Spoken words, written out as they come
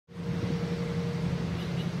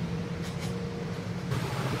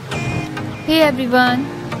Hey everyone,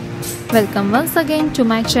 welcome once again to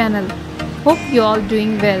my channel. Hope you all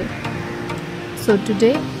doing well. So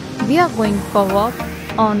today we are going for a walk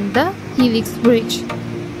on the Helix Bridge.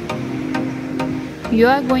 You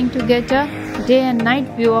are going to get a day and night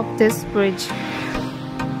view of this bridge.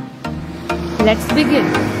 Let's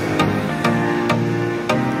begin.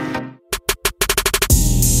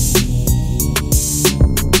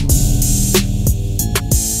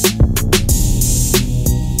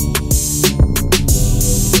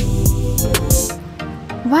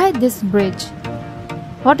 Why this bridge?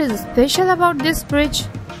 What is special about this bridge?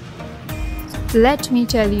 Let me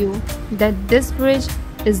tell you that this bridge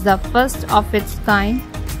is the first of its kind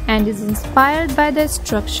and is inspired by the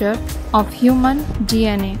structure of human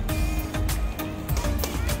DNA.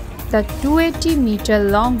 The 280-meter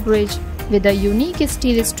long bridge with a unique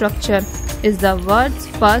steel structure is the world's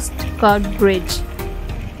first curved bridge.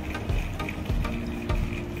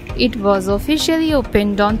 It was officially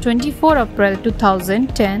opened on 24 April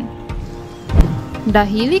 2010. The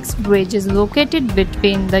Helix Bridge is located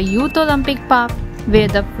between the Youth Olympic Park, where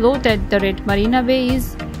the float at the Marina Bay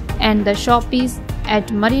is, and the shoppies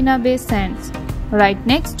at Marina Bay Sands, right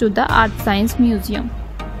next to the ArtScience Museum.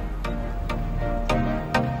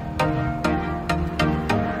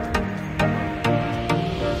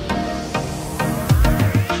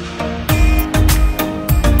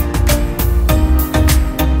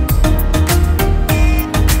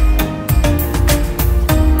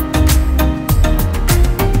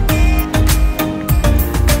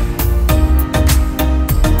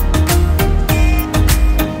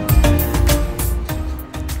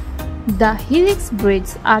 The Helix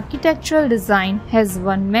Bridge's architectural design has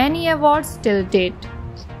won many awards till date.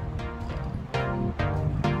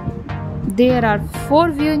 There are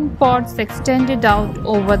 4 viewing pods extended out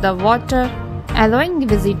over the water, allowing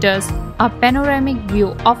visitors a panoramic view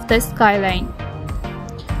of the skyline.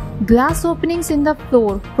 Glass openings in the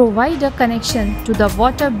floor provide a connection to the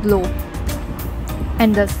water below,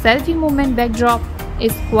 and the selfie-moment backdrop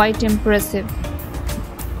is quite impressive.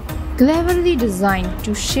 Cleverly designed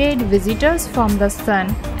to shade visitors from the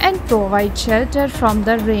sun and provide shelter from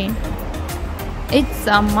the rain. It's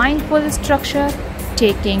a mindful structure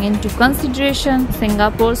taking into consideration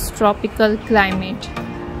Singapore's tropical climate.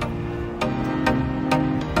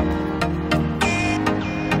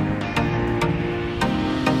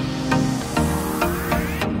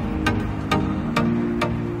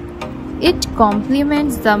 It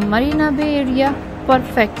complements the Marina Bay area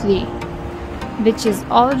perfectly, which is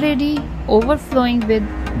already overflowing with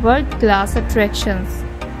world-class attractions.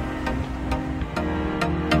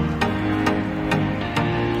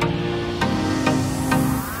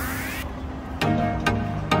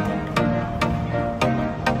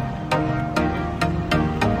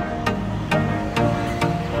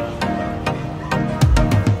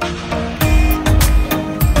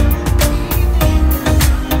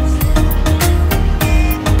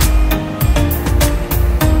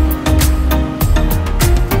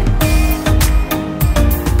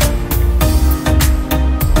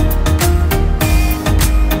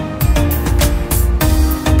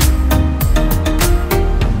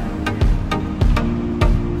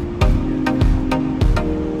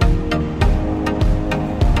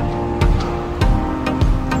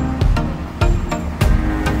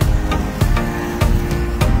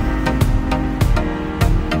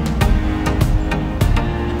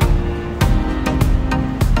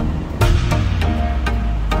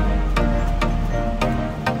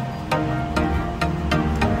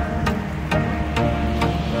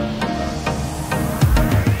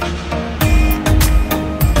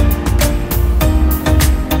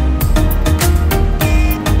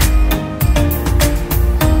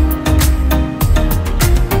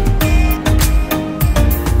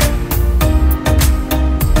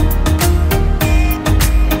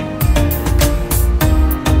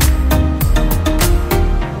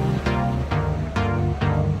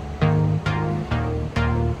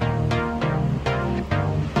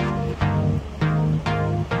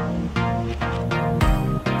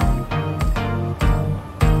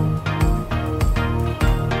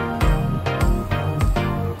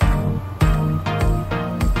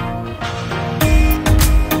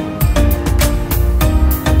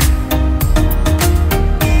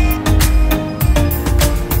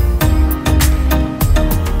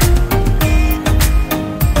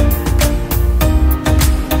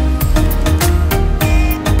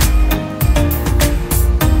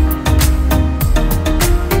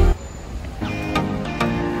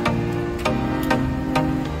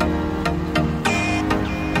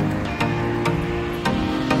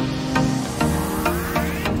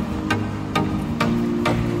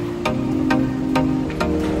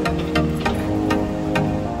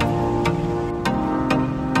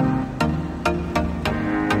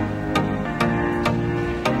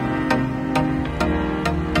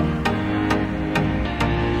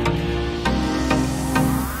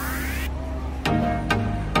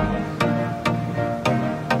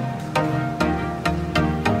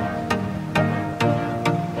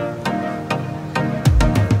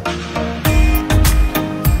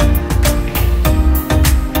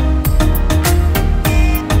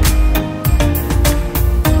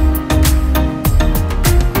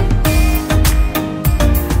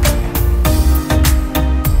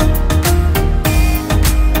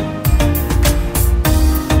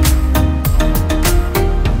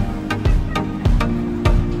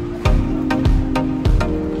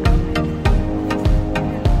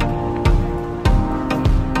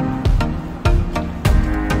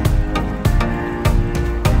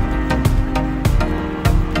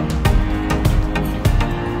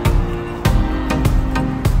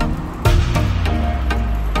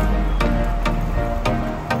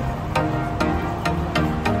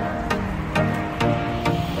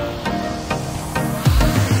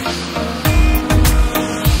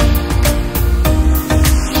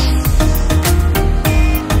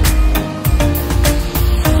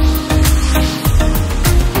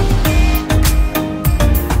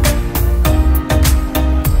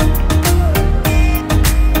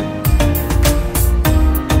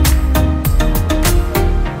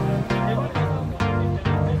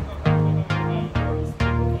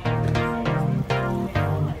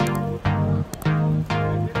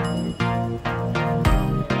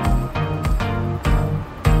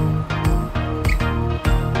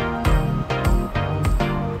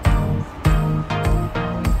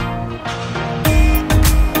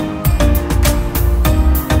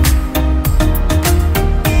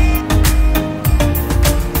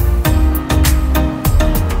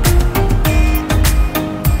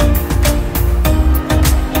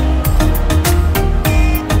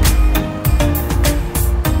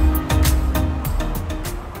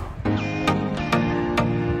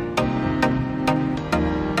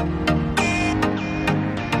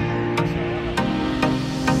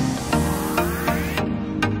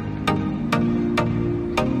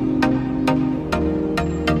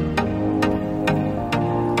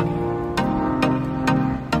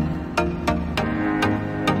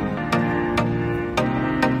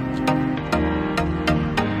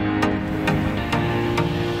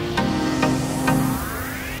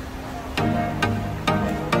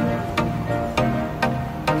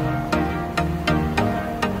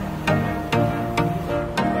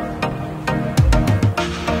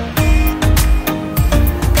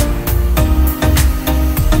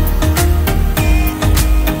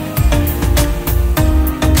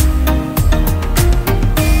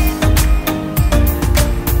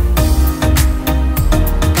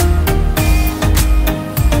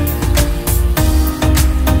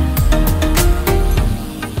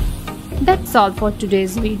 that's all for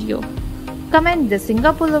today's video. Comment the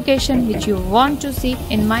Singapore location which you want to see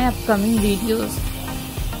in my upcoming videos.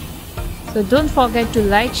 So don't forget to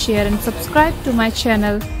like, share and subscribe to my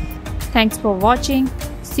channel. Thanks for watching.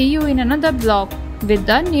 See you in another vlog with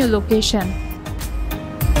a new location.